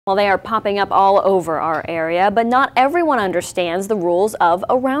Well, they are popping up all over our area, but not everyone understands the rules of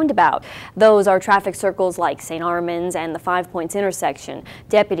a roundabout. Those are traffic circles like St. Armand's and the 5 Points intersection.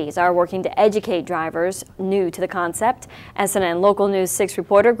 Deputies are working to educate drivers new to the concept. SNN Local News 6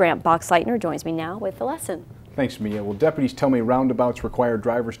 reporter Grant Boxleitner joins me now with the lesson. Thanks, Mia. Well, deputies tell me roundabouts require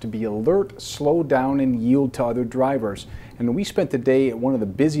drivers to be alert, slow down, and yield to other drivers. And we spent the day at one of the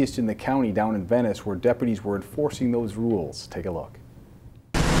busiest in the county down in Venice, where deputies were enforcing those rules. Take a look.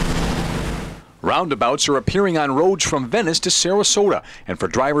 Roundabouts are appearing on roads from Venice to Sarasota, and for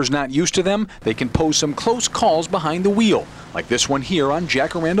drivers not used to them, they can pose some close calls behind the wheel, like this one here on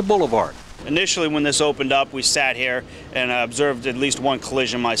Jacaranda Boulevard. Initially, when this opened up, we sat here and I observed at least one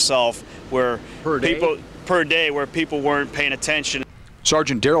collision myself where people weren't paying attention.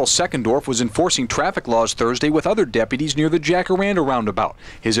 Sergeant Daryl Seckendorf was enforcing traffic laws Thursday with other deputies near the Jacaranda roundabout.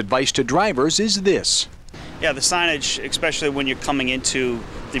 His advice to drivers is this. Yeah, the signage, especially when you're coming into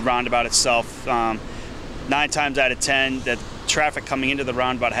the roundabout itself, 9 times out of 10, the traffic coming into the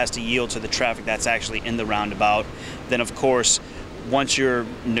roundabout has to yield to the traffic that's actually in the roundabout. Then, of course, once you're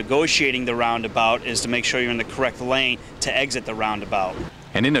negotiating the roundabout, is to make sure you're in the correct lane to exit the roundabout.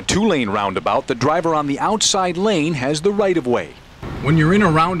 And in a 2-lane roundabout, the driver on the outside lane has the right-of-way. When you're in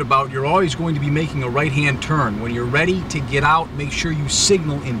a roundabout, you're always going to be making a right-hand turn. When you're ready to get out, make sure you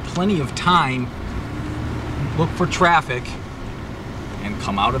signal in plenty of time, look for traffic, and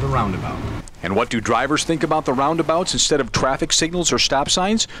come out of the roundabout. And what do drivers think about the roundabouts instead of traffic signals or stop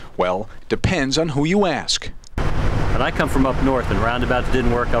signs? Well, depends on who you ask. And I come from up north, and roundabouts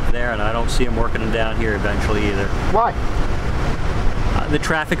didn't work up there, and I don't see them working them down here eventually either. Why? The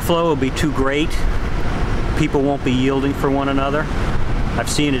traffic flow will be too great. People won't be yielding for one another. I've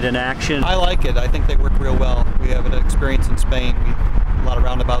seen it in action. I like it. I think they work real well. We have an experience in Spain. A lot of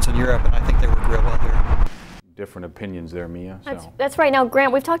roundabouts in Europe, and I think they work real well here. Different opinions there, Mia. That's right. Now,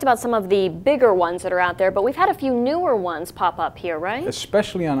 Grant, we've talked about some of the bigger ones that are out there, but we've had a few newer ones pop up here, right?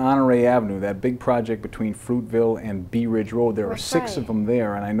 Especially on Honore Avenue, that big project between Fruitville and Bee Ridge Road. There are 6 of them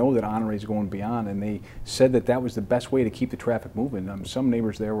there, and I know that Honore is going beyond, and they said that that was the best way to keep the traffic moving. Some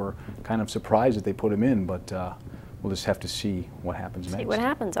neighbors there were kind of surprised that they put them in, but we'll just have to see what happens next. See what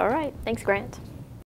happens. All right. Thanks, Grant.